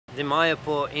the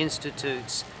Mayapur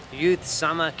Institute's Youth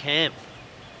Summer Camp.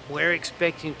 We're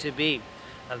expecting to be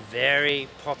a very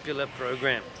popular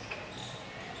program.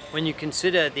 When you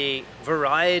consider the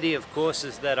variety of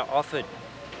courses that are offered,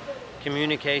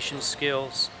 communication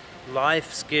skills,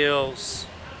 life skills,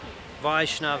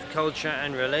 Vaishnav culture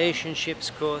and relationships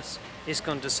course,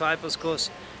 ISKCON disciples course,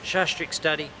 Shastric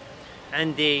study,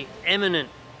 and the eminent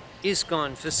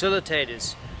ISKCON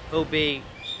facilitators who'll be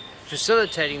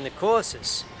facilitating the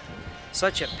courses.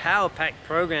 Such a power-packed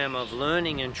program of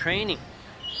learning and training.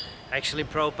 Actually,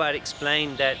 Prabhupada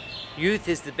explained that youth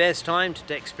is the best time to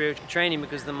take spiritual training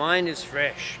because the mind is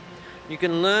fresh. You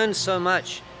can learn so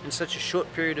much in such a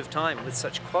short period of time with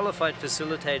such qualified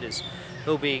facilitators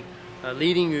who'll be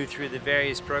leading you through the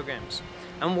various programs.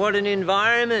 And what an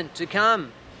environment to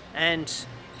come and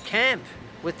camp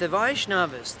with the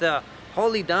Vaishnavas, the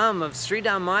holy Dham of Sri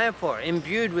Dham Mayapur,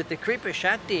 imbued with the Kripa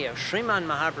Shakti of Sriman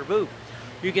Mahaprabhu.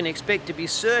 You can expect to be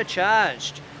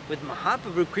surcharged with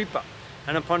Mahaprabhu Kripa,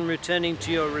 and upon returning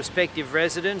to your respective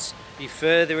residence, be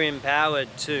further empowered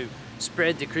to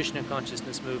spread the Krishna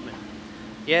consciousness movement.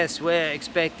 Yes, we're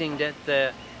expecting that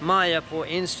the Mayapur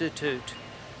Institute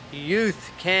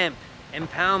Youth Camp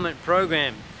Empowerment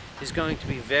Program is going to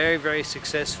be very, very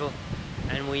successful,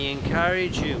 and we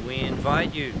encourage you, we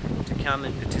invite you to come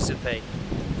and participate.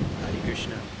 Hare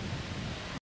Krishna.